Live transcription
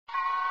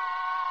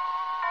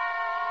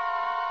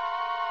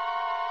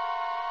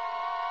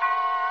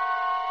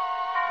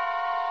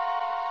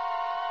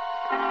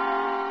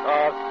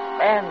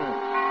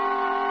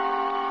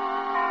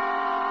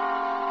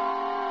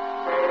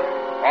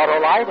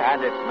Autolite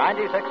and its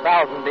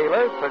 96,000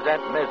 dealers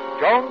present Miss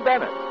Joan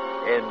Bennett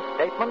in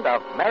Statement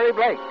of Mary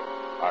Blake,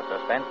 a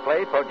suspense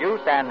play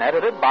produced and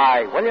edited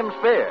by William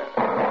Spear.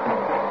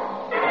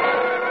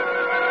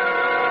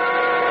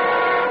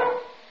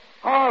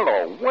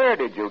 Harlow, where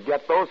did you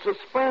get those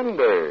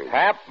suspenders?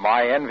 Hap,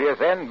 my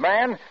envious end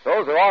man,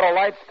 those are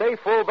Autolite Stay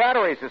Full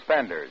battery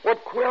suspenders.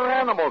 What queer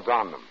animals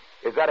on them?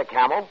 Is that a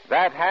camel?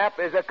 That, Hap,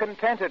 is a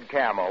contented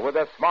camel with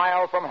a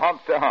smile from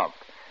hump to hump.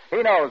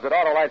 He knows that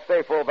Autolite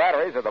Stay Full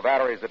batteries are the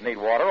batteries that need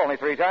water only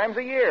 3 times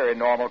a year in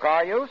normal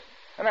car use.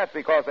 And that's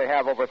because they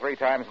have over 3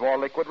 times more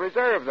liquid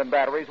reserve than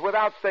batteries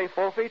without Stay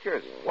Full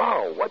features.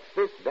 Wow, what's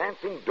this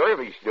dancing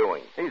dervish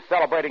doing? He's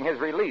celebrating his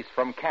release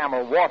from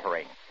camel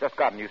watering. Just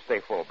got a new Stay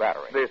Full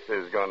battery. This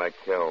is going to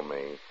kill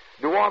me.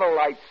 Do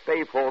Autolite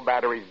Stay Full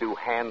batteries do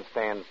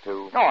handstands,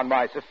 too? No, on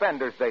my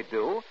suspenders they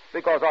do,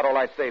 because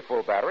Autolite Stay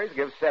Full batteries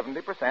give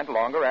 70%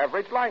 longer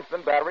average life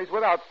than batteries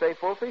without Stay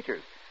Full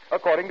features,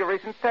 according to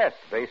recent tests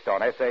based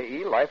on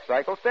SAE life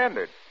cycle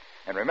standards.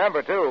 And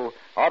remember, too,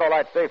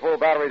 Autolite Stay Full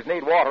batteries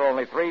need water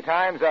only 3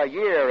 times a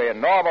year in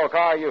normal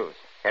car use.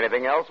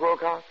 Anything else,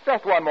 Wilcox?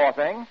 Just one more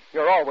thing.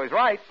 You're always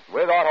right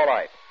with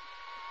Autolite.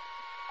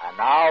 And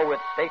now,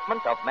 with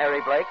Statement of Mary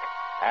Blake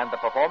and the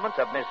performance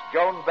of Miss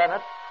Joan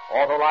Bennett,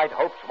 Autolite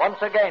hopes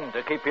once again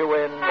to keep you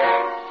in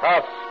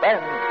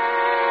suspense.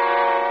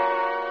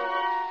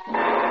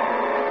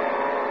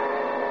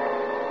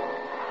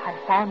 I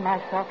found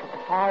myself at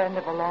the far end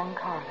of a long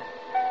corridor,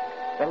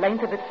 the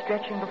length of it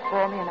stretching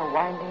before me in a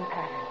winding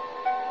pattern.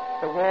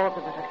 The walls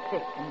of it are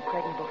thick,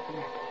 impregnable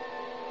cement.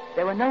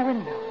 There were no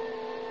windows,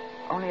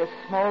 only a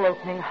small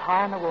opening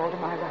high on the wall to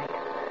my right.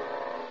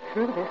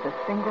 Through this, a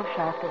single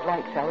shaft of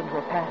light fell into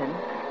a pattern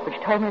which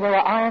told me there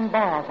were iron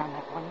bars on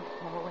that one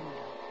small window.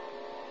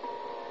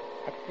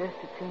 At first,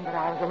 it seemed that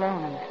I was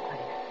alone in this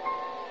place.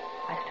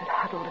 I stood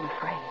huddled and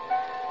afraid,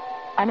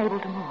 unable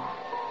to move.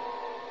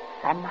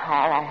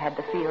 Somehow, I had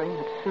the feeling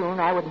that soon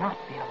I would not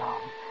be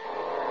alone.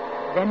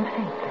 Then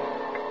faintly,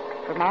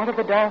 from out of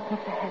the darkness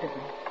ahead of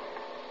me,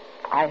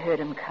 I heard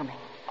him coming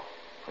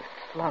with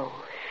slow,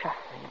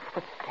 shuffling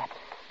footsteps.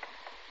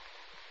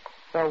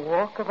 The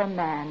walk of a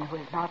man who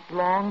has not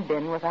long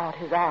been without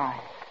his eyes.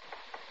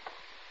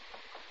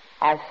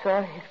 I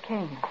saw his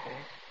cane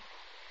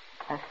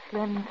first, a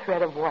slim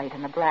thread of white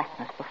in the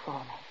blackness before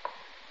me.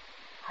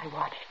 I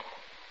watched it,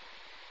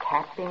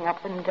 tapping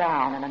up and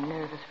down in a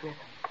nervous rhythm.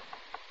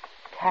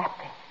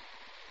 Tapping,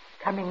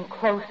 coming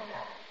closer,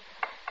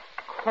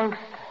 closer.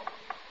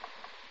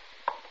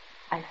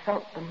 I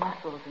felt the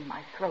muscles in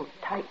my throat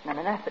tighten in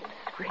an effort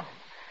to scream.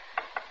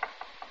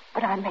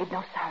 But I made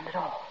no sound at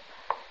all,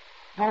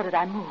 nor did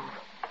I move.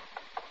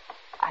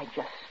 I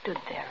just stood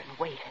there and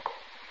waited,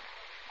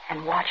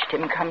 and watched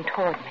him come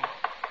toward me.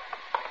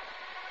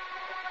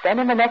 Then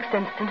in the next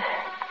instant,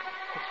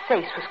 his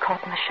face was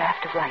caught in the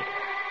shaft of light,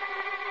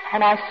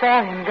 and I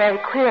saw him very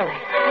clearly.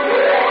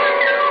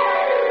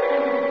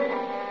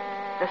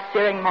 The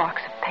searing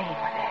marks of pain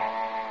were there,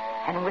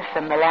 and with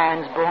them the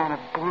lines born of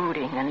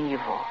brooding and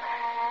evil.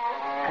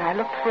 And I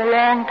looked for a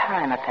long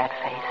time at that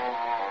face,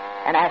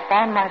 and I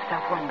found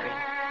myself wondering,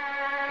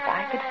 if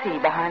I could see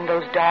behind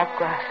those dark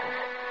glasses,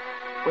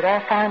 would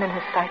I find in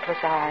his sightless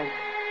eyes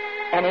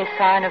any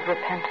sign of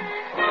repentance?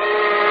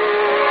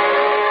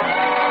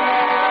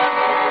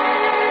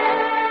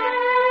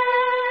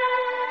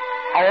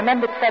 I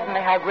remembered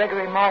suddenly how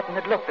Gregory Martin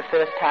had looked the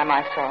first time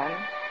I saw him,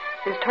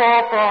 his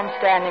tall form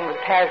standing with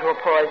casual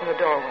poise in the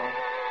doorway,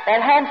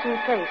 that handsome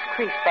face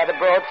creased by the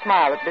broad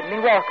smile that bid me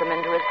welcome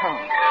into his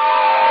home.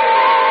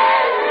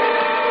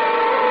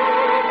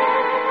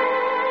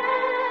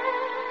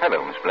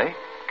 Hello, Miss Blake.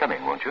 Come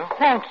in, won't you?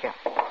 Thank you.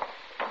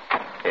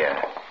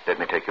 Here, let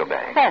me take your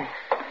bag. Thanks.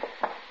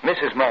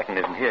 Mrs. Martin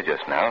isn't here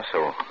just now,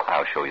 so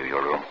I'll show you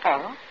your room.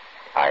 Oh?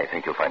 I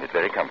think you'll find it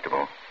very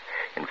comfortable.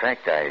 In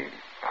fact, I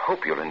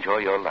hope you'll enjoy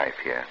your life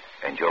here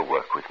and your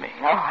work with me.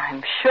 Oh,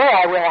 I'm sure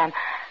I will.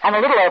 I'm a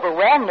little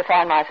overwhelmed to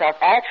find myself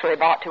actually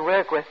about to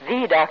work with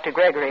the Dr.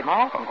 Gregory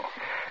Martin. Oh.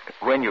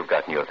 When you've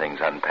gotten your things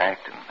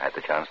unpacked and had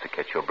the chance to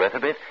catch your breath a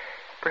bit,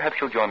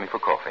 perhaps you'll join me for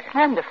coffee.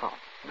 Wonderful.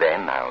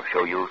 Then I'll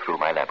show you through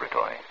my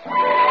laboratory.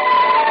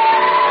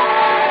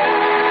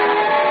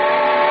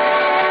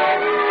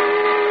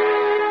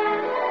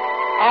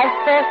 I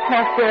felt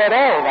no fear at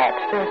all that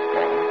first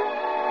day.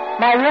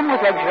 My room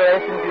was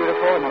luxurious and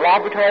beautiful, and the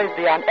laboratory was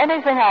beyond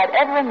anything I had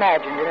ever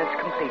imagined in its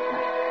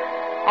completeness.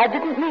 I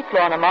didn't meet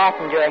Lorna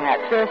Martin during that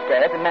first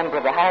day as a member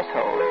of the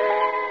household,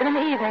 but in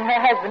the evening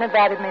her husband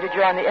invited me to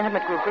join the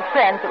intimate group of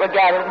friends that were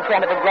gathered in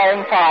front of a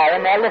glowing fire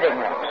in their living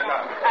room.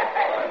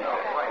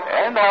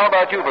 And how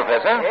about you,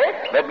 Professor?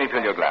 Yes? Let me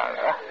fill your glass.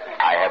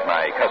 I have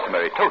my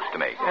customary toast to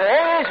make.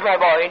 Yes, my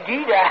boy,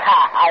 indeed.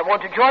 I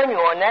want to join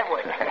you on that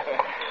one.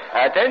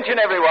 Attention,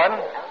 everyone.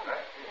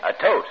 A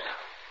toast.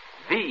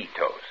 The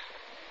toast.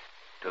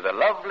 To the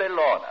lovely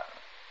Lorna.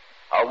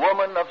 A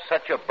woman of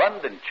such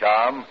abundant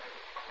charm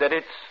that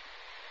it's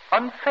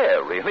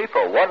unfair, really,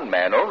 for one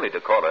man only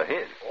to call her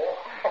his.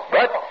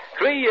 But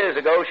 3 years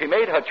ago, she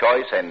made her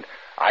choice, and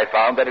I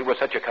found that it was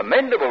such a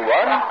commendable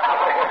one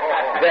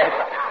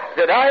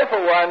that I,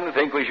 for one,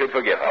 think we should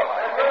forgive her.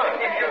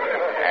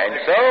 And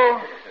so,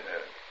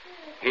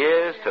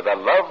 here's to the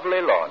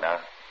lovely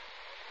Lorna,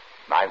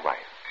 my wife.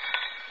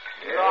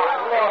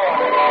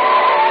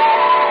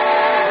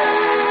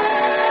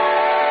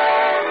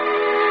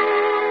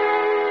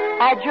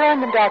 I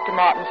joined in Dr.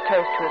 Martin's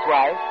toast to his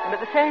wife, and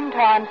at the same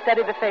time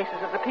studied the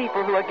faces of the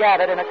people who were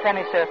gathered in a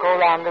semicircle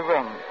around the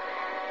room.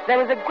 There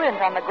was a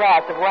glint on the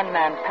glass of one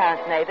man's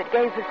pince-nez that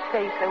gave his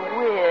face a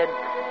weird,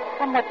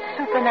 somewhat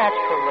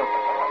supernatural look.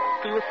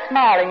 He was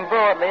smiling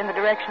broadly in the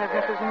direction of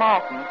Mrs.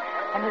 Martin,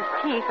 and his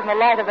teeth in the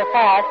light of the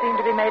fire seemed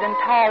to be made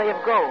entirely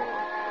of gold.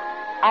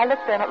 I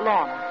looked then at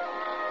Lorna.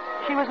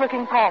 She was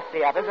looking past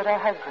the others at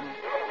her husband,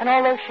 and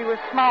although she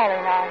was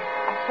smiling,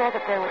 I saw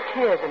that there were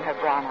tears in her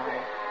brown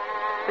eyes.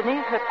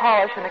 Beneath her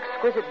polish and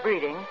exquisite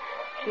breeding,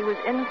 she was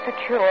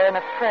insecure and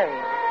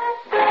afraid.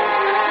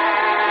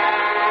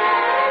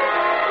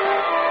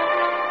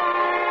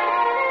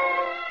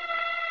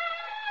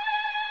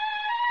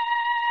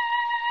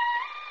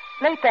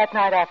 Late that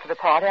night after the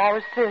party, I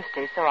was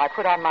thirsty, so I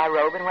put on my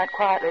robe and went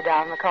quietly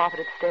down the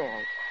carpeted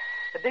stairs.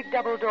 The big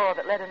double door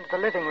that led into the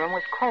living room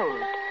was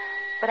closed,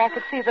 but I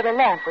could see that a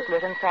lamp was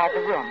lit inside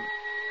the room.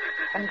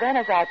 And then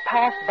as I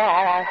passed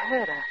by, I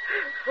heard her.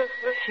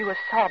 She was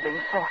sobbing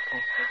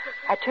softly.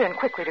 I turned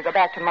quickly to go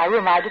back to my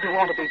room. I didn't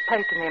want to be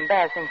placed in the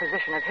embarrassing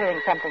position of hearing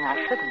something I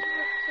shouldn't.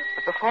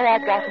 But before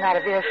I'd gotten out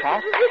of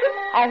earshot,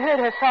 I heard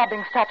her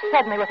sobbing stop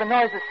suddenly with a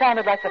noise that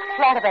sounded like the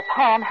flat of a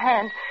palm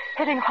hand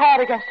hitting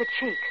hard against her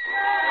cheek.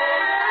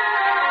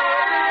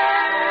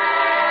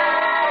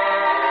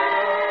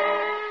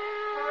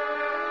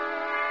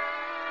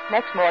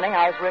 Next morning,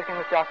 I was working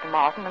with Dr.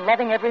 Martin and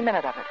loving every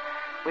minute of it.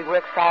 We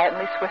worked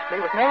silently, swiftly,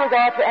 with no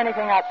regard for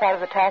anything outside of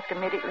the task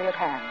immediately at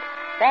hand.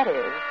 That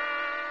is,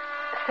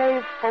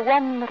 save for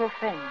one little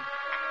thing.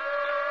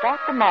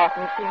 Dr.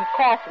 Martin seemed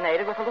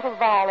fascinated with a little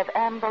vial of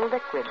amber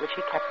liquid which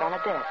he kept on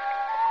a desk.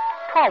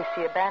 Twice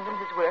he abandoned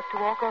his work to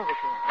walk over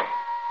to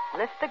it,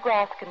 lift the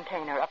glass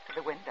container up to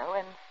the window,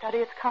 and study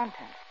its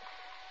contents,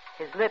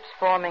 his lips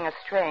forming a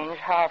strange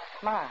half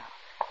smile.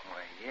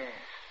 Why, yes.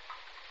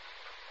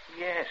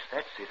 Yes,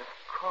 that's it,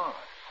 of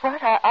course.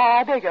 What?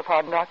 I beg your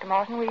pardon, Dr.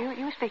 Martin. Were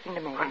you speaking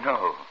to me?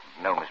 Oh,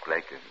 no, Miss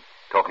Blake.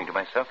 Talking to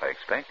myself, I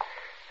expect.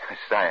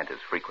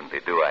 Scientists frequently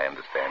do, I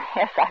understand.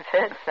 Yes, I've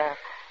heard so.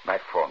 My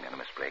formula,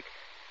 Miss Blake.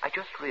 I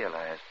just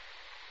realized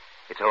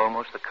it's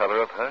almost the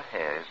color of her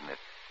hair, isn't it?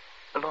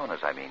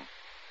 Lorna's, I mean.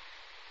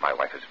 My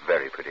wife has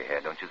very pretty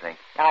hair, don't you think?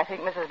 I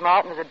think Mrs.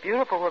 Martin is a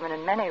beautiful woman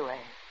in many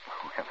ways.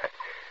 Well,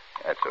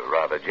 that's a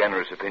rather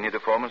generous opinion to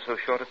form in so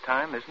short a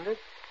time, isn't it?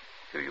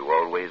 Do you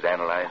always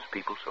analyze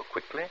people so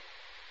quickly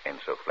and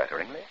so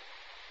flatteringly?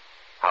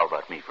 How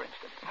about me, for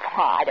instance?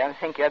 Well, I don't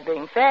think you're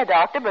being fair,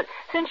 Doctor, but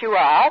since you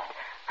asked,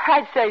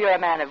 I'd say you're a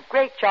man of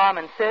great charm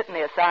and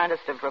certainly a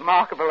scientist of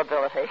remarkable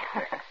ability.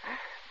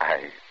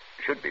 I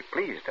should be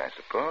pleased, I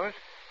suppose.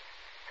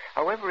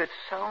 However, it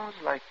sounds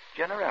like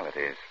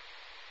generalities.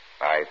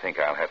 I think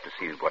I'll have to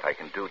see what I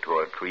can do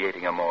toward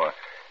creating a more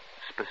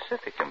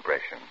specific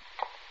impression.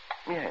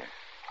 Yes.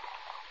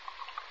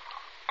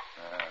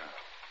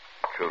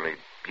 Truly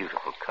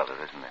beautiful color,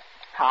 isn't it?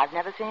 I've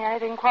never seen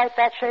anything quite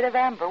that shade of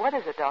amber. What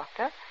is it,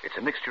 Doctor? It's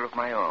a mixture of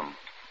my own.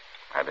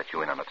 I'll let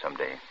you in on it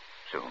someday,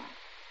 soon.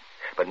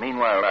 But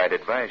meanwhile, I'd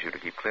advise you to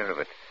keep clear of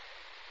it.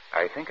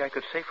 I think I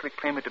could safely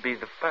claim it to be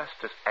the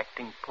fastest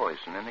acting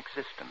poison in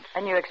existence.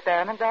 A new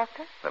experiment,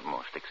 Doctor? The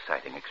most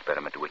exciting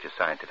experiment to which a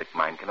scientific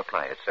mind can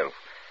apply itself.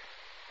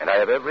 And I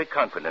have every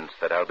confidence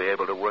that I'll be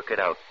able to work it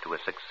out to a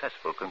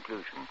successful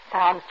conclusion.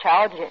 Sounds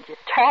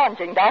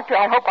challenging, Doctor.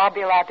 I hope I'll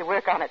be allowed to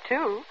work on it,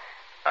 too.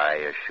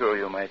 I assure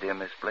you, my dear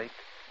Miss Blake,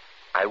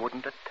 I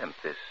wouldn't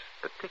attempt this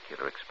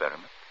particular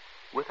experiment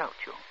without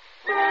you.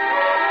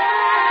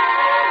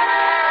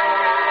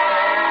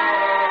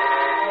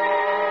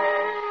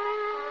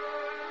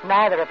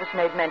 Neither of us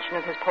made mention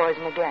of his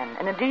poison again,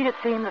 and indeed it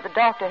seemed that the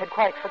doctor had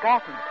quite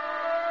forgotten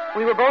it.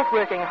 We were both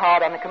working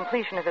hard on the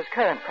completion of his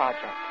current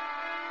project.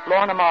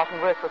 Lorna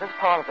Martin worked with us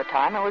part of the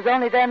time, and it was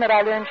only then that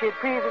I learned she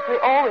had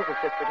previously always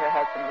assisted her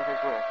husband with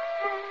his work.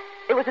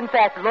 It was, in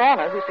fact,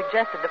 Lorna who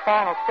suggested the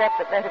final step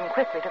that led him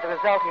quickly to the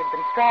result he had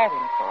been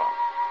striving for.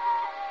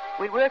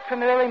 We worked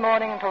from early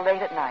morning until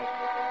late at night,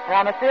 and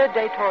on the third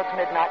day towards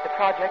midnight, the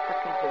project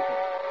was completed.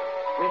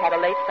 We had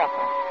a late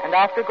supper, and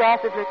after a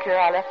glass of liqueur,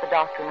 I left the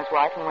doctor and his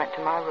wife and went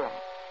to my room.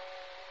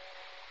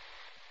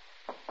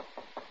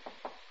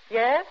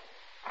 Yes?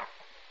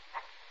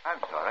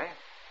 I'm sorry.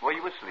 Were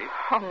you asleep?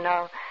 Oh,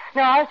 no.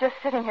 No, I was just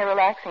sitting here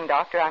relaxing,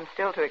 Doctor. I'm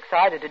still too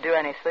excited to do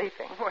any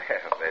sleeping. Well,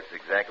 that's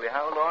exactly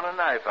how Lorna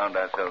and I found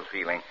ourselves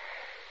feeling.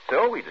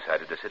 So we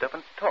decided to sit up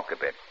and talk a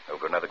bit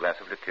over another glass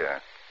of liqueur.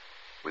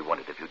 We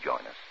wondered if you'd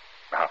join us.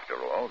 After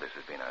all, this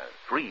has been a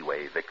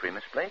three-way victory,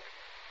 Miss Blake.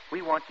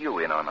 We want you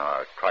in on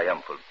our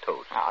triumphal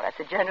toast. Oh, that's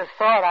a generous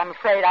thought. I'm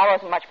afraid I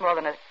wasn't much more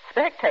than a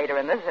spectator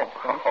in this instance.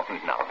 Oh,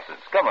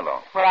 nonsense. Come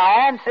along. Well,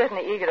 I am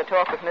certainly eager to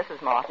talk with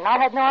Mrs. Martin. I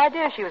had no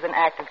idea she was an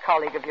active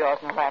colleague of yours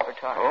in the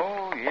laboratory.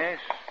 Oh, yes.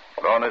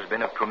 Lorna's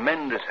been of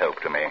tremendous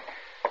help to me.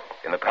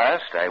 In the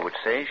past, I would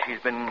say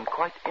she's been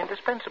quite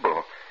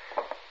indispensable.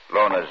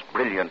 Lorna's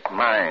brilliant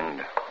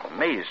mind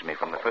amazed me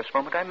from the first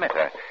moment I met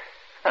her.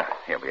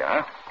 Here we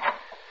are.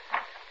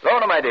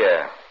 Lorna, my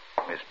dear,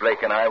 Miss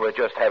Blake and I were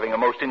just having a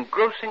most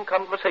engrossing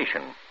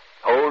conversation,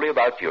 wholly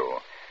about you.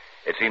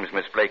 It seems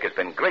Miss Blake has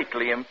been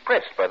greatly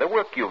impressed by the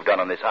work you've done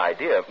on this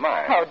idea of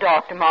mine. Oh,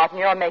 Dr. Martin,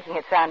 you're making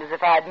it sound as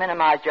if I'd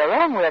minimized your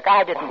own work.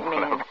 I didn't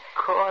mean... Well, of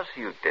course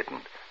you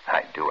didn't.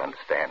 I do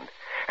understand.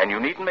 And you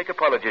needn't make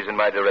apologies in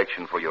my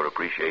direction for your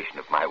appreciation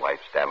of my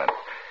wife's talent.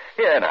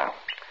 Here now.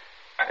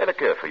 A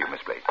liqueur for you,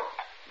 Miss Blake.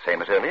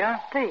 Same as earlier?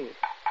 Please.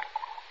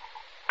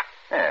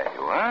 There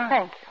you are.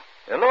 Thank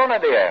you. Lorna,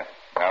 dear.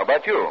 How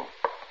about you?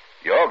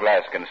 Your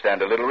glass can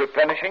stand a little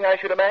replenishing, I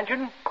should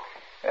imagine.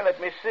 Well, let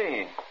me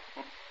see.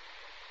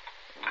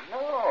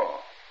 No.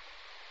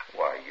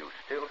 Why, you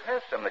still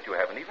have some that you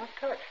haven't even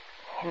touched.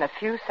 In the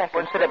few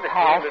seconds that had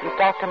passed since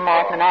Dr.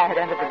 Martin and I had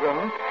entered the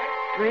room,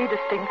 3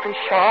 distinctly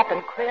sharp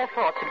and clear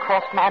thoughts had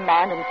crossed my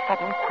mind in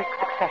sudden, quick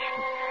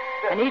succession.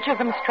 And each of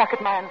them struck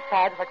at my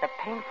insides like the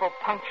painful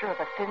puncture of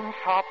a thin,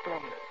 sharp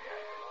blade.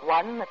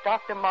 1, that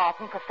Dr.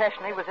 Martin,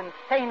 professionally, was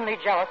insanely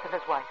jealous of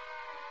his wife.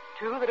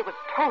 2, that it was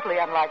totally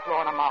unlike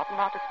Lorna Martin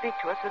not to speak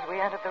to us as we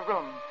entered the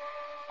room.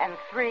 And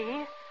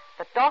 3,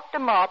 that Dr.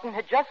 Martin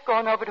had just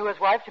gone over to his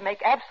wife to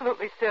make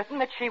absolutely certain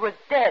that she was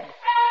dead.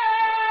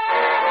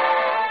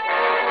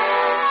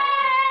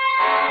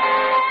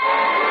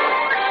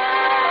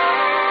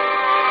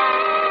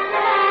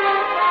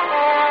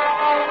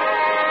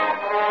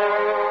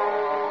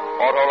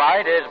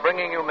 Autolite is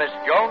bringing you Miss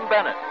Joan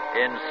Bennett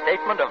in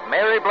Statement of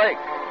Mary Blake,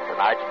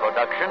 tonight's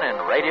production in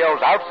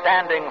radio's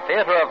outstanding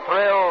theater of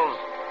thrills,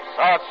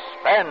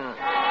 Suspense.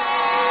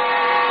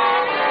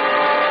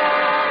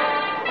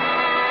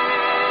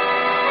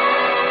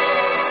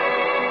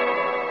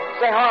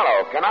 Say,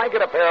 Harlow, can I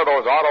get a pair of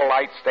those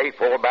Autolite Stay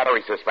Full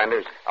battery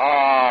suspenders?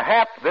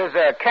 Hap, there's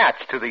a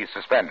catch to these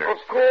suspenders.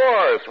 Of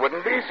course.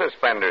 Wouldn't be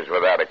suspenders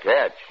without a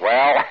catch.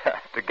 Well,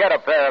 to get a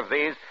pair of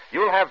these,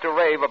 you'll have to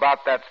rave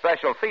about that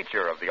special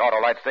feature of the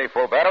Autolite Stay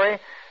Full battery,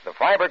 the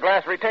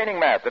fiberglass retaining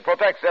mat that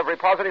protects every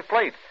positive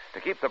plate to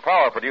keep the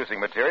power-producing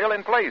material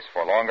in place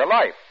for longer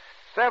life.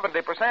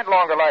 70%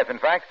 longer life, in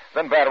fact,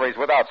 than batteries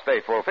without Stay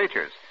Full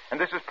features. And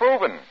this is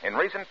proven in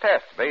recent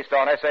tests based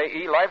on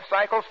SAE life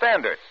cycle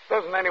standards.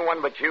 Doesn't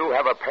anyone but you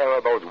have a pair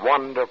of those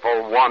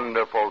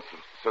wonderful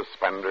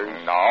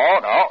suspenders? No.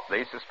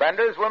 These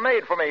suspenders were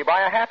made for me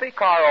by a happy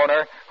car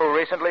owner who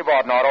recently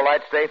bought an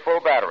Autolite Stay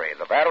Full battery,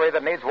 the battery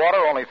that needs water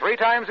only 3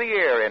 times a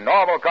year in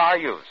normal car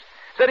use.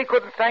 Said he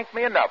couldn't thank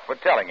me enough for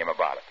telling him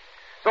about it.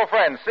 So,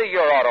 friends, see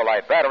your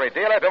Autolite battery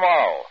dealer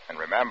tomorrow. And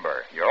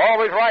remember, you're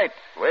always right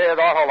with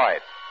Autolite.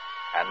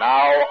 And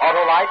now,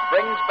 Autolite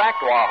brings back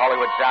to our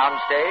Hollywood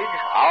soundstage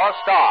our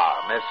star,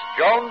 Miss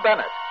Joan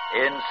Bennett,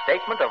 in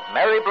Statement of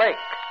Mary Blake,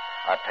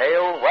 a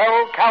tale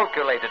well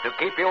calculated to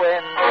keep you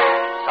in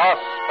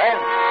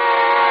suspense.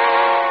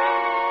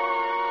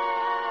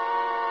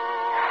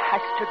 I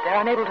stood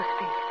there unable to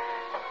speak.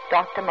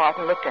 Dr.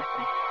 Martin looked at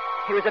me.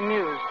 He was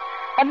amused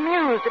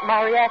at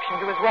my reaction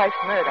to his wife's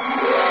murder.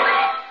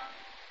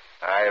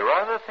 I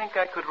rather think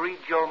I could read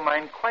your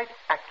mind quite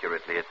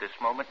accurately at this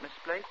moment, Miss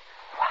Blake.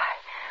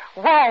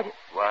 Why?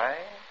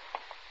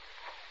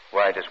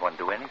 Why does one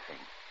do anything?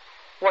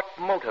 What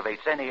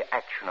motivates any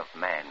action of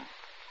man?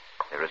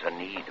 There is a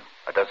need,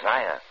 a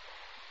desire,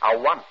 a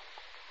want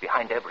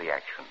behind every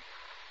action.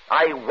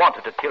 I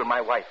wanted to kill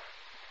my wife.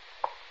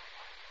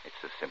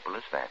 It's as simple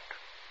as that.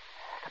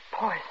 The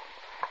poison.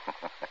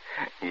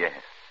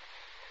 Yes.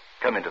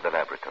 Come into the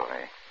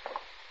laboratory.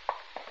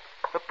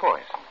 The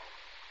poison.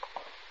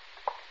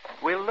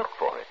 We'll look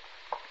for it.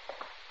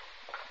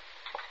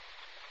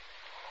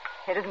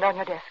 It isn't on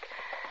your desk.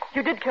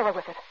 You did kill her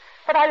with it,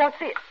 but I don't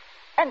see it.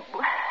 And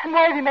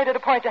why have you made it a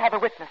point to have a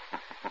witness?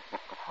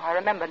 I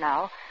remember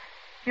now.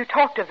 You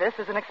talked of this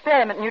as an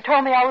experiment, and you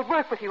told me I would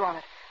work with you on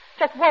it.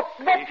 Just what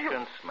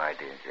Patience, my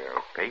dear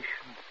girl,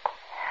 patience.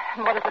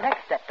 And what is the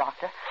next step,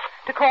 Doctor?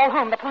 To call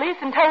whom? The police,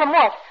 and tell them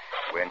what?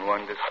 When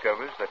one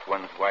discovers that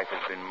one's wife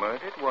has been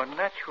murdered, one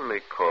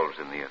naturally calls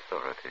in the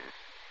authorities.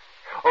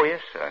 Oh,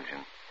 yes,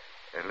 Sergeant.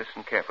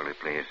 Listen carefully,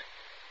 please.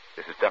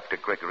 This is Dr.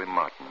 Gregory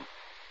Martin.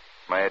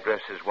 My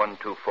address is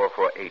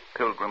 12448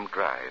 Pilgrim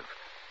Drive.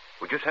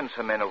 Would you send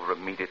some men over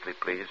immediately,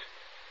 please?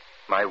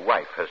 My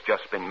wife has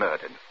just been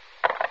murdered.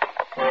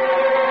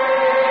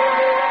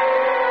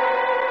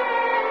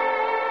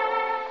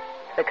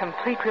 The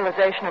complete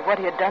realization of what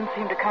he had done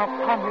seemed to come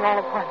upon me all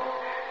at once.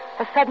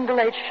 A sudden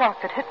delayed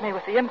shock that hit me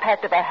with the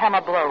impact of a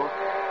hammer blow.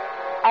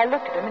 I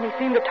looked at him, and he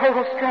seemed a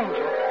total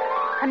stranger.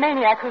 A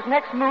maniac whose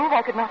next move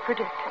I could not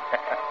predict.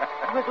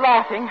 He was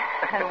laughing,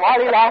 and while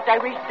he laughed, I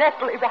reached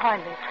desperately behind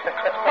me,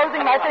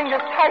 closing my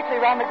fingers tightly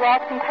around the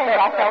glass container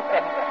I felt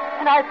in.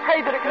 And I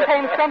prayed that it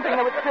contained something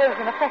that would serve as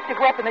an effective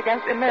weapon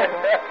against the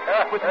murderer.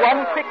 With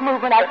one quick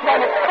movement, I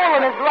flung it full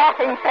in his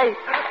laughing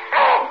face.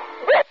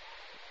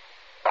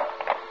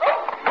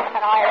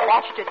 And I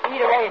watched it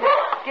eat away at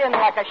its skin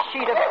like a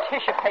sheet of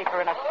tissue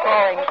paper in a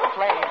soaring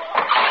flame.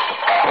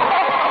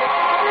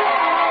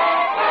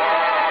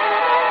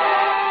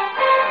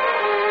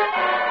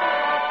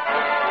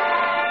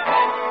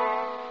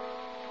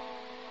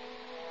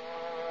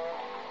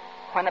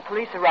 When the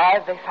police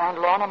arrived, they found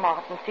Lorna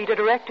Martin seated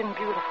erect and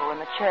beautiful in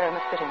the chair in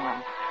the sitting room,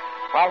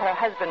 while her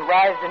husband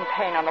writhed in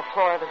pain on the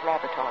floor of his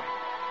laboratory.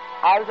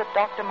 I was at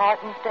Dr.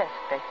 Martin's desk,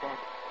 they said.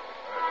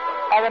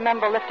 I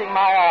remember lifting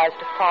my eyes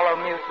to follow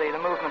mutely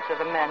the movements of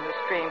the men who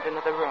streamed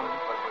into the room.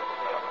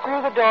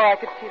 Through the door, I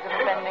could see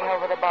them bending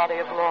over the body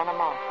of Lorna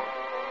Martin,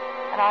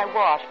 and I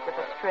watched with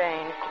a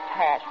strange,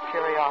 detached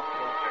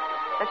curiosity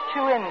as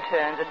two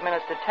interns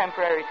administered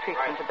temporary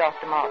treatment to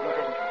Dr. Martin's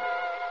injuries.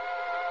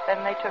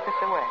 Then they took us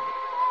away.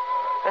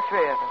 The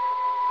three of us.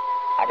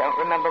 I don't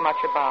remember much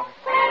about it.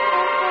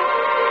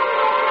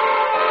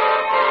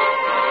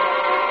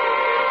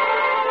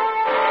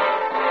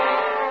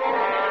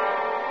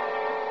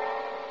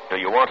 Do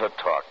you want to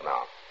talk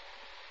now?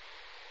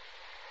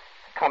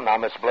 Come now,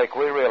 Miss Blake,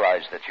 we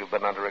realize that you've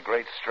been under a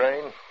great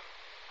strain.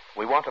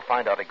 We want to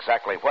find out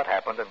exactly what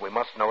happened, and we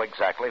must know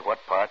exactly what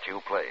part you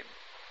played.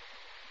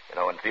 You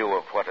know, in view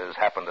of what has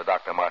happened to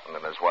Dr. Martin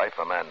and his wife,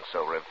 a man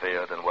so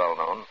revered and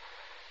well-known,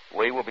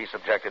 we will be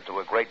subjected to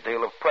a great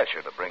deal of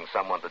pressure to bring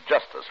someone to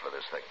justice for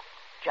this thing.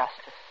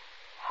 Justice?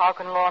 How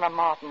can Lorna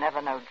Martin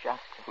ever know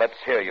justice? Let's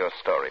hear your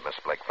story, Miss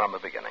Blake, from the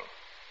beginning.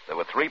 There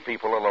were 3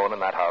 people alone in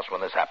that house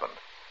when this happened.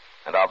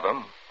 And of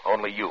them,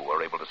 only you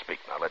were able to speak.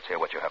 Now, let's hear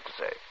what you have to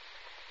say.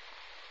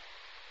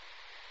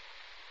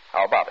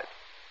 How about it?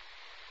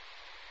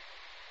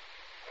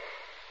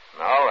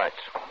 All right.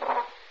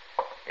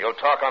 You'll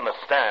talk on the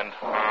stand.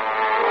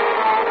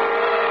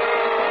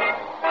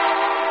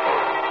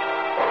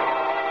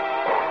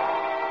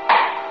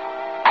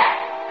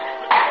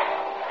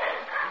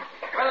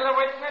 Will the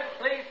witness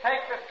please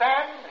take the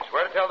stand?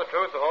 Swear to tell the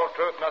truth, the whole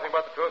truth, nothing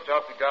but the truth, so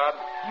help you God.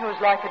 It was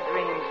like a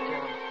dream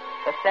still.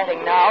 The setting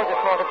now is a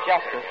court of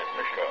justice.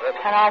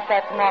 And I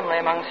sat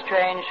numbly among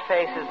strange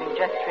faces and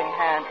gesturing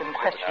hands and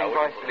questioning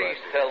voices. Please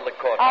tell the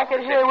court. I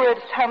could hear words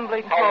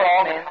tumbling How towards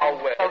long me. and how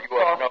well you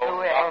have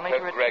known only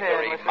to Dr. return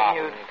Gregory with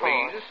Martin, renewed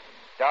please? force.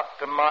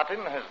 Dr. Martin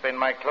has been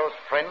my close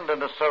friend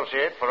and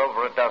associate for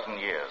over a dozen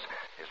years.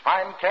 His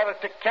fine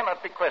character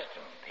cannot be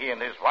questioned. He and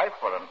his wife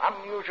were an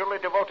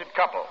unusually devoted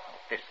couple.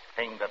 This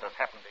thing that has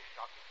happened is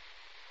shocking.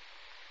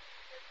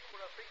 You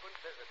were a frequent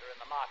visitor in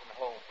the Martin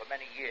home for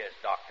many years,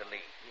 Dr.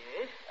 Lee.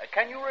 Yes?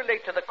 Can you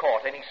relate to the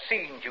court any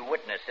scenes you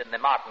witnessed in the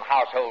Martin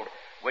household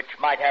which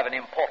might have an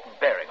important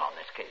bearing on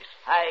this case?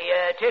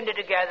 I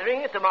attended a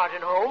gathering at the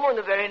Martin home on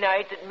the very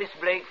night that Miss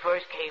Blake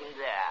first came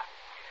there.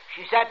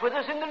 She sat with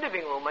us in the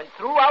living room, and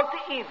throughout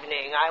the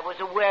evening I was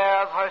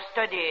aware of her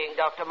studying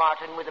Dr.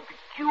 Martin with a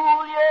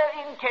peculiar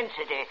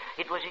intensity.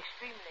 It was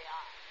extremely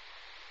odd.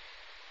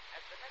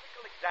 As the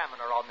medical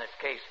examiner on this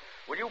case,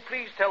 will you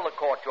please tell the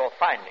court your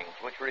findings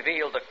which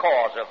revealed the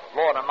cause of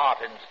Lorna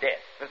Martin's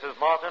death? Mrs.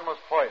 Martin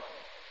was poisoned.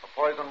 The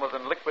poison was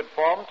in liquid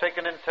form,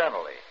 taken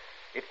internally.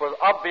 It was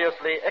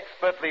obviously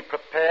expertly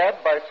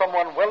prepared by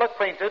someone well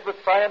acquainted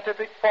with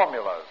scientific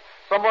formulas,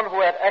 someone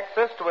who had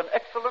access to an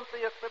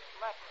excellently equipped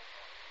laboratory.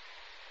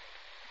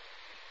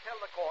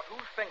 Tell the court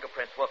whose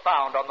fingerprints were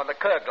found on the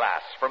liqueur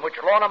glass from which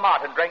Lorna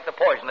Martin drank the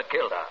poison that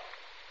killed her.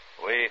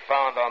 We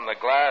found on the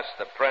glass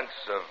the prints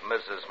of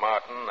Mrs.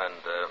 Martin and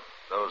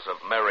those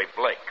of Mary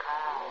Blake.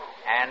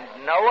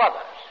 And no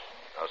others?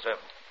 No, sir.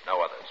 No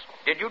others.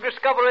 Did you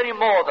discover any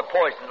more of the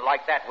poison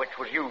like that which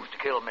was used to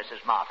kill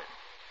Mrs. Martin?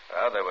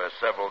 There were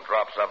several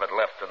drops of it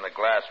left in the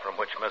glass from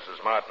which Mrs.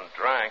 Martin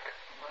drank.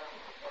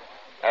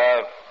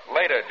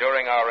 Later,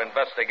 during our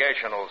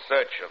investigational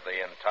search of the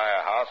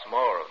entire house,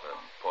 more of the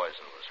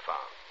poison was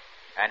found.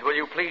 And will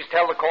you please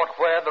tell the court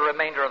where the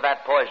remainder of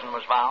that poison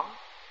was found?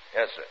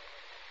 Yes, sir.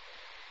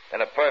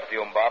 In a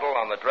perfume bottle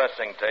on the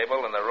dressing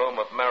table in the room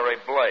of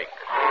Mary Blake.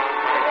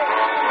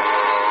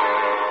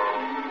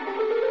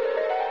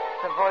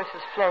 The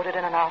voices floated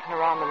in and out and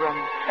around the room.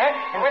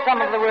 And some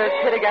of the words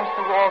hit against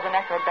the walls and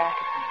echoed back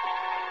at me.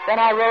 Then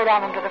I rode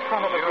on them to the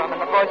front of the room, and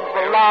the voices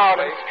were loud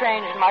and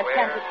strange, and my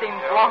senses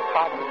seemed blocked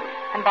by them,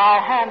 and by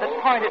a hand that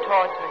pointed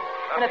towards me,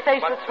 and a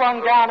face that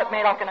swung down at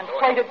me like an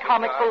inflated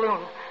comic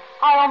balloon.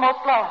 I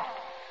almost laughed.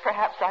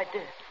 Perhaps I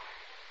did.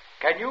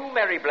 Can you,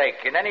 Mary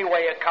Blake, in any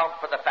way account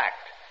for the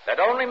fact that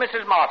only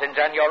Mrs. Martin's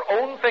and your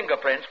own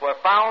fingerprints were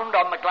found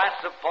on the glass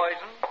of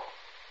poison?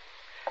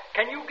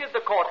 Can you give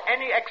the court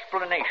any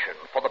explanation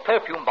for the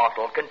perfume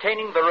bottle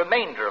containing the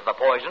remainder of the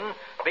poison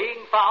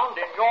being found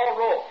in your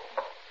room?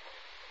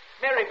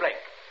 Mary Blake,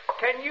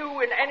 can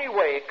you in any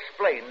way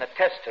explain the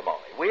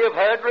testimony we have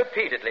heard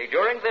repeatedly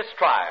during this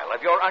trial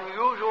of your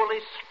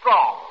unusually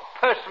strong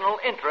personal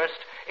interest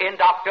in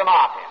Dr.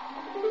 Martin?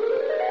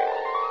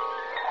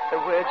 The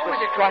words were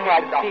strung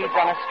like beads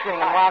on a string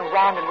and wound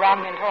round and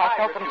round me until I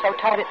felt them so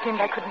tight it seemed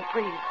I couldn't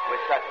breathe.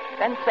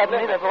 Then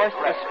suddenly the voice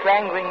that was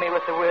strangling me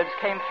with the words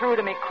came through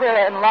to me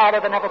clearer and louder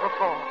than ever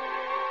before.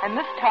 And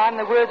this time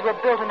the words were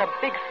built in a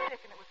big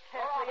stick, and it was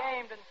carefully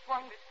aimed and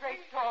swung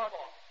straight toward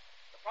me.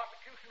 The The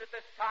prosecution at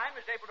this time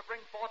is able to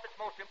bring forth its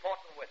most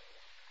important witness.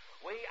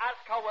 We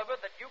ask, however,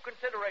 that due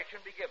consideration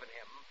be given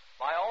him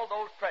by all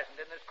those present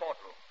in this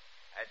courtroom,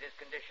 as his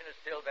condition is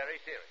still very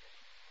serious.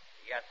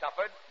 He has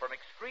suffered from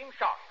extreme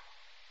shock,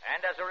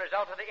 and as a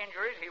result of the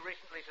injuries he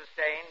recently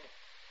sustained,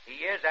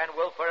 he is and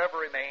will forever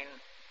remain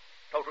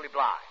totally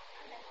blind.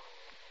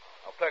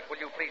 Now, clerk, will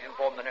you please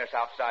inform the nurse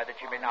outside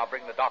that she may now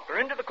bring the doctor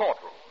into the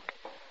courtroom?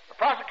 The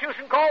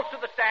prosecution calls to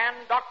the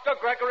stand Dr.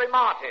 Gregory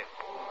Martin.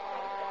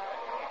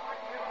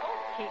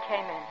 He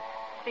came in,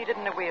 seated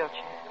in a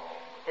wheelchair.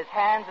 His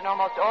hands and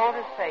almost all of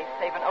his face,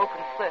 save an open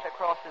slit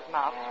across his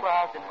mouth,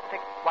 swathed in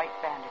thick white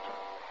bandages.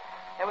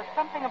 There was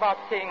something about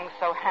seeing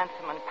so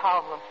handsome and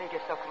powerful a figure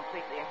so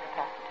completely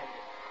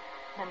incapacitated.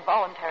 An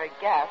involuntary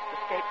gasp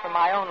escaped from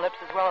my own lips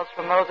as well as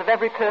from those of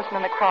every person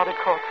in the crowded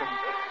courtroom.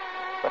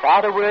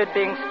 Without a word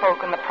being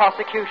spoken, the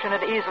prosecution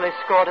had easily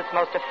scored its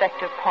most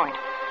effective point.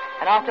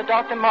 And after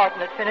Dr.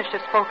 Martin had finished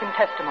his spoken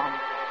testimony,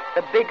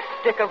 the big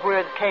stick of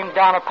words came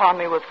down upon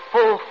me with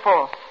full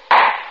force.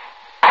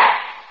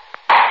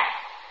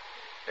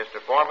 Mr.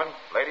 Foreman,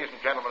 ladies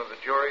and gentlemen of the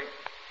jury,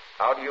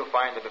 how do you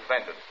find the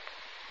defendant?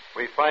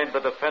 We find the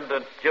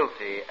defendant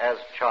guilty as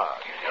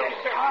charged.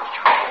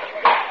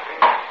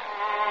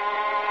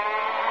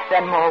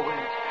 Then more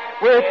words.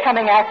 Words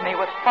coming at me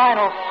with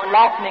final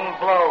flattening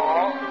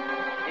blows.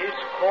 This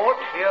court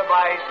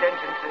hereby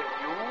sentences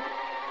you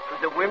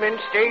to the Women's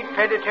State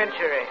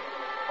Penitentiary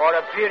for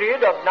a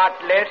period of not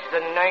less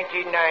than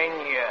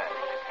 99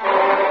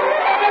 years.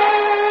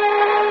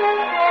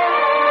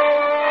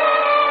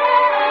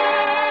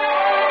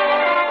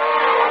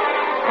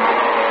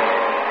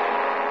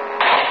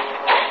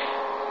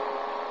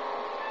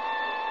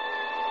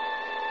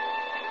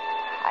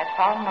 I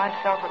found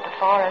myself at the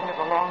far end of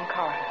a long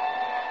corridor,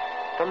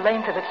 the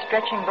length of it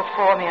stretching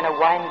before me in a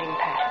winding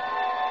pattern,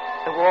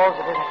 the walls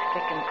of it of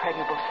thick,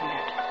 impregnable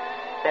cement.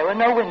 There were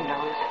no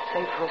windows,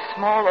 save for a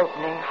small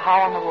opening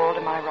high on the wall to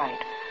my right.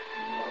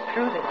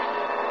 Through this,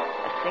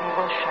 a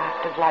single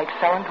shaft of light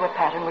fell into a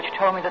pattern which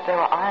told me that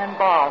there were iron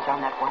bars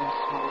on that one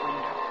small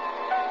window.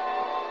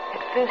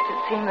 At first, it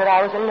seemed that I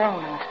was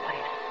alone in this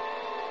place.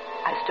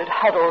 I stood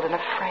huddled and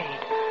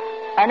afraid,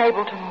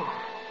 unable to move.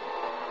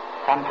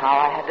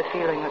 Somehow I had the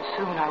feeling that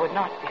soon I would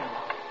not be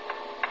alone.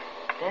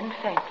 Then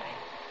faintly,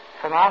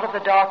 from out of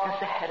the darkness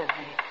ahead of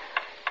me,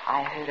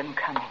 I heard him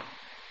coming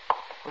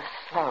with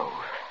slow,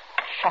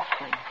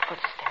 shuffling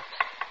footsteps.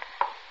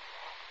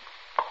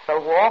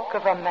 The walk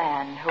of a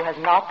man who has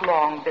not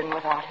long been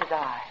without his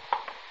eyes.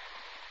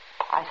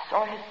 I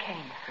saw his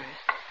cane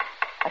first,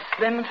 a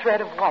slim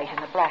thread of white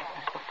in the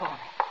blackness before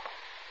me.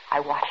 I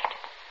watched it,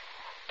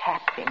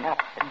 tapping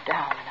up and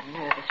down in a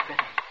nervous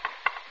rhythm.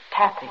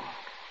 Tapping,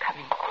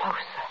 coming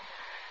closer,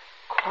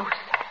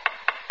 closer.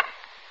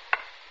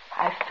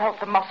 I felt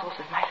the muscles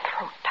in my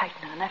throat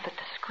tighten in an effort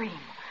to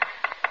scream.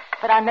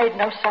 But I made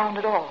no sound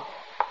at all,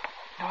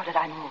 nor did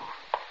I move.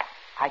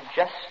 I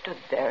just stood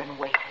there and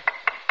waited,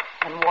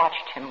 and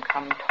watched him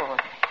come toward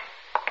me.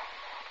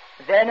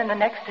 Then, in the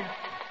next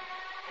instant,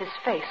 his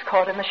face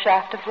caught in the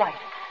shaft of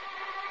light,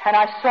 and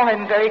I saw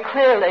him very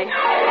clearly.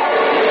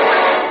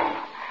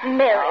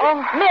 Mary,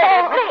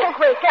 please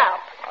wake up.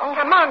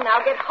 Come on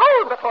now, get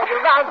hold before you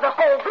rouse the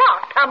whole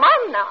block. Come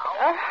on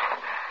now.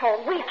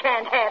 We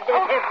can't have this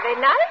every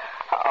night.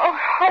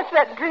 What's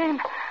that dream?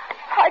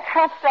 I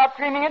can't stop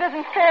dreaming. It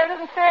isn't fair. It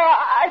isn't fair.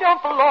 I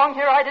don't belong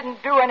here. I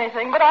didn't do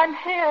anything, but I'm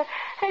here.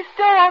 He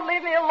still won't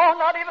leave me alone,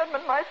 not even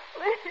in my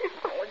sleep.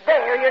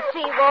 There, you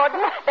see,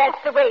 Warden.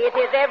 That's the way it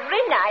is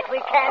every night.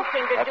 We can't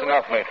seem to That's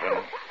enough,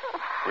 matron.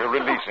 We're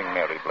releasing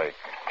Mary Blake.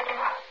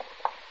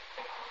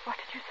 What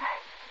did you say?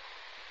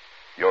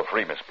 You're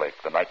free, Miss Blake.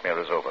 The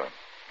nightmare is over.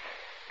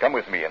 Come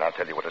with me, and I'll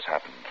tell you what has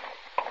happened.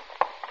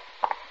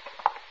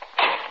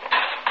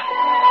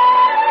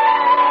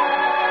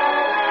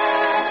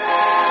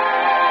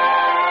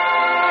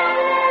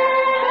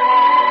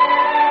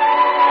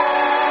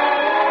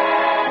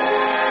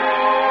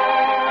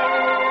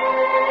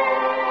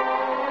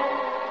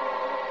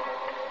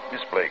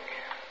 Miss Blake,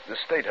 the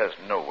state has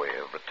no way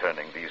of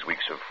returning these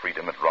weeks of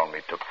freedom it wrongly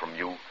took from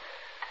you,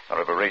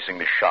 or of erasing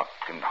the shock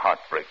and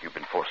heartbreak you've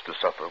been forced to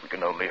suffer. We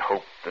can only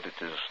hope that it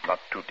has not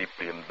too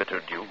deeply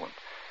embittered you and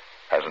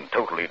hasn't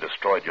totally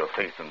destroyed your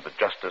faith in the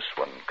justice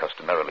one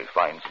customarily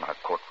finds in our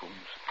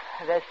courtrooms.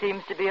 There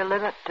seems to be a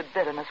limit to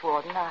bitterness,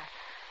 Warden.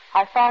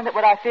 I find that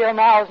what I feel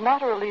now is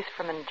not a release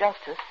from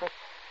injustice, but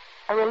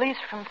a release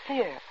from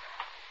fear.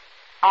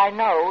 I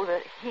know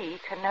that he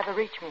can never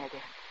reach me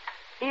again,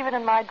 even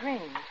in my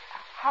dreams.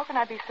 How can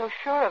I be so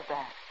sure of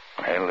that?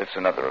 Well, it's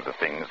another of the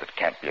things that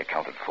can't be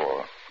accounted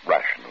for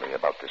rationally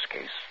about this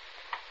case.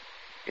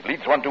 It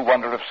leads one to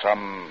wonder if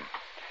some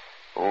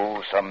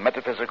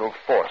metaphysical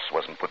force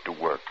wasn't put to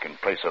work in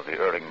place of the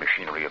erring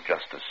machinery of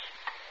justice.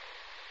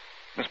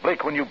 Miss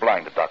Blake, when you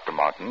blinded Dr.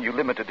 Martin, you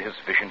limited his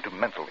vision to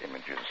mental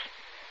images.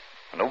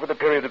 And over the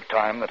period of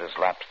time that has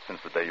lapsed since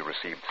the day you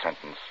received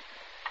sentence,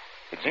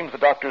 it seems the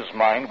doctor's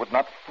mind would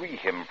not free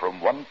him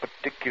from one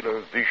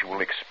particular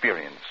visual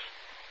experience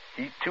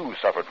He, too,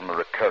 suffered from a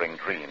recurring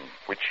dream,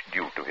 which,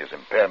 due to his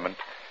impairment,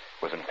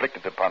 was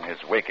inflicted upon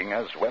his waking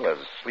as well as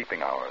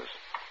sleeping hours.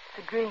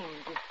 The dream.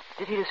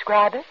 Did he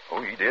describe it?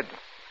 Oh, he did,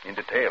 in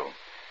detail.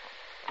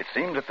 It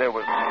seemed that there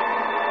was...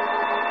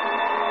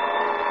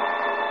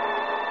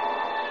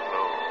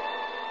 Slow,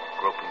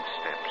 groping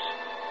steps.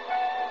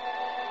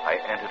 I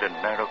entered a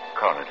narrow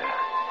corridor.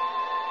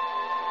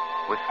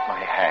 With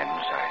my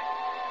hands, I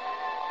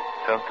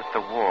felt that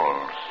the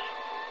walls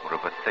were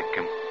of a thick,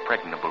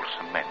 impregnable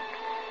cement.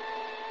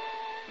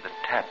 The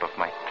tap of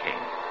my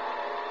cane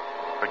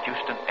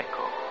produced an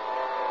echo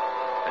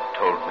that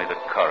told me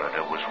the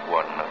corridor was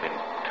one of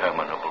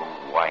interminable,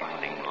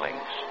 winding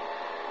lengths.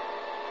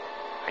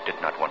 I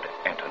did not want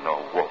to enter nor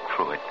walk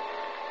through it,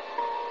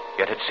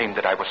 yet it seemed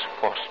that I was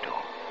forced to,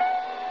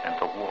 and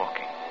the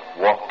walking,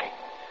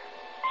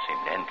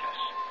 seemed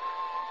endless.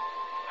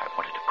 I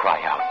wanted to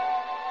cry out,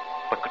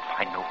 but could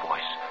find no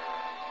voice.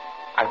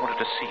 I wanted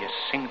to see a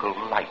single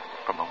light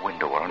from a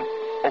window or an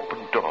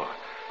open door,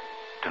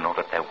 to know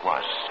that there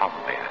was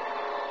somewhere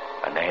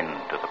an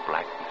end to the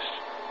blackness.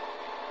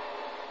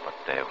 But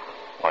there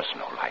was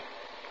no light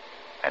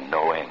and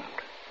no end.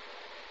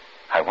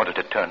 I wanted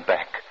to turn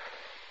back,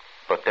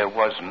 but there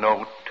was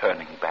no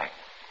turning back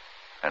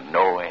and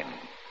no end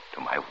to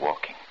my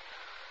walking.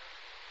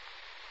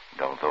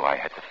 And although I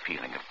had the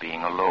feeling of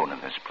being alone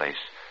in this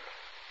place,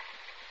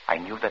 I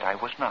knew that I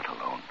was not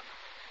alone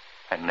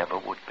and never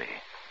would be.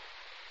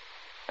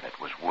 And it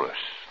was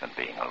worse than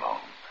being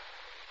alone.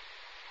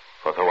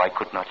 For though I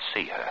could not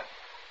see her,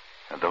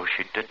 and though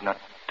she did not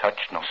touch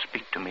nor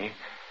speak to me,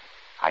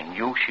 I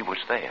knew she was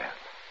there.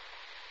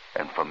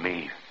 And for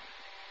me,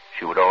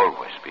 she would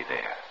always be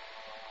there.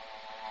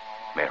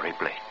 Mary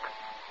Blake,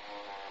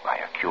 my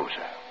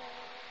accuser.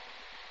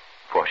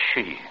 For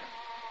she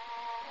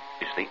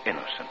is the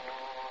innocent,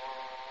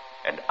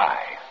 and I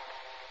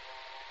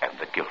am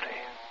the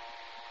guilty.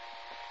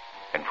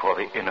 And for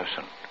the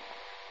innocent,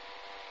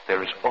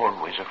 there is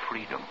always a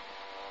freedom.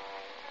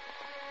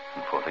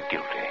 And for the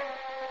guilty,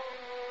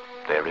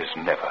 there is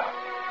never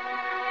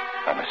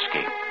an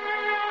escape.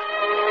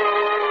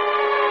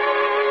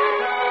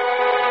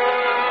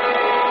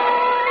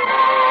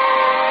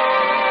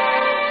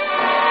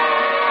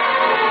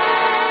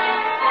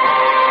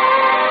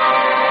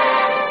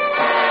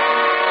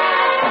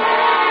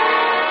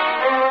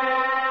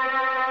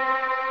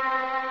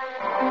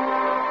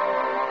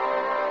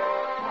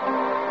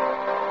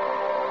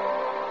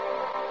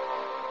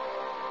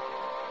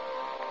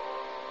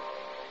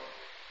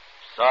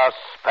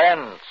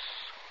 Suspense,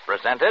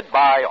 presented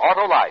by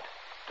Autolite.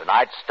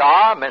 Tonight's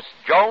star, Miss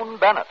Joan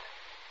Bennett.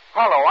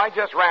 Hello, I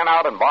just ran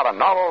out and bought a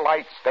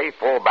Autolite Stay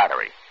Full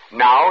battery.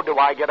 Now do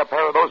I get a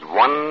pair of those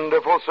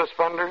wonderful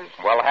suspenders?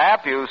 Well,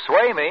 Hap, you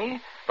sway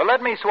me. But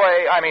let me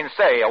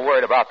say a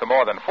word about the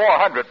more than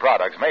 400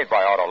 products made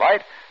by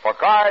Autolite for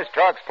cars,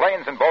 trucks,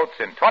 planes, and boats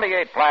in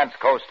 28 plants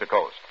coast to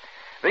coast.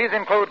 These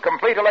include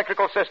complete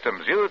electrical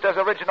systems used as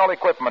original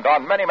equipment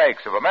on many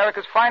makes of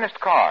America's finest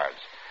cars.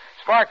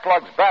 Spark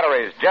plugs,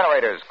 batteries,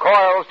 generators,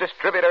 coils,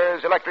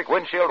 distributors, electric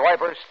windshield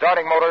wipers,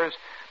 starting motors,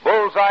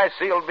 bullseye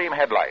sealed beam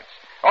headlights.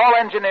 All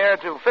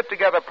engineered to fit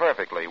together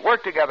perfectly,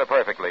 work together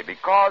perfectly,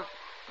 because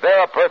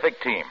they're a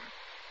perfect team.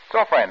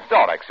 So, friends,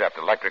 don't accept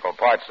electrical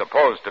parts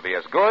supposed to be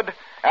as good.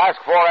 Ask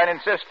for and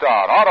insist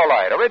on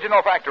Autolite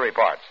original factory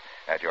parts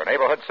at your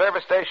neighborhood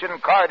service station,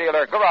 car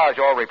dealer, garage,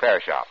 or repair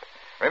shop.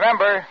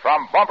 Remember,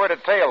 from bumper to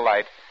tail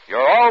light,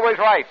 you're always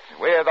right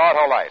with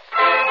Autolite.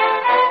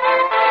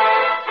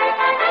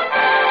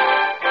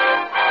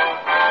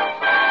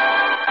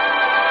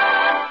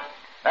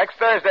 Next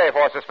Thursday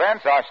for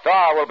Suspense, our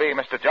star will be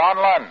Mr. John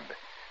Lund.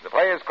 The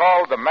play is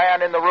called The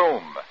Man in the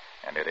Room,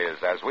 and it is,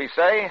 as we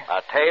say,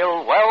 a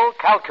tale well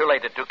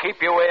calculated to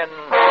keep you in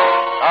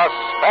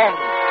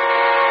suspense.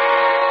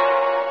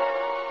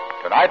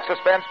 Tonight's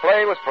Suspense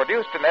play was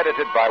produced and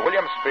edited by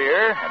William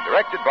Spear and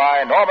directed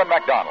by Norman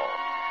MacDonald.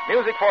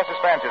 Music for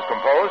Suspense is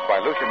composed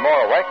by Lucian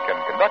Moraweck and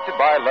conducted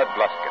by Lud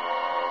Gluskin.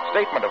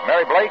 Statement of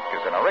Mary Blake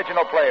is an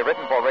original play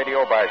written for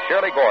radio by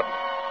Shirley Gordon.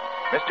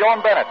 Miss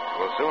Joan Bennett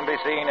will soon be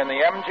seen in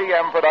the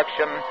MGM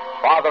production,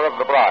 Father of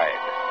the Bride.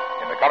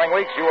 In the coming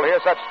weeks, you will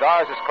hear such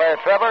stars as Claire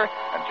Trevor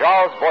and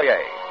Charles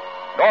Boyer.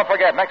 Don't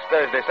forget, next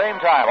Thursday,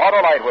 same time,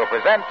 Autolite will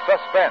present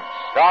Suspense,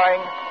 starring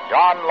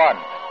John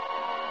Lund.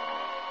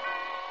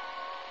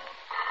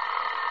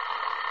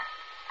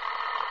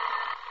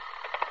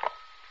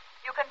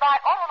 You can buy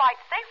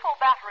Autolite Stay Full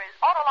batteries,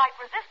 Autolite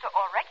resistor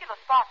or regular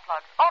spark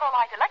plugs,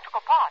 Autolite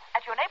electrical parts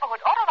at your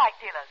neighborhood Autolite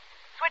dealers.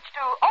 Switch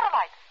to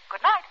Autolite.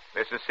 Good night.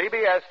 This is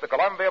CBS, the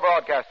Columbia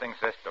Broadcasting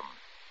System.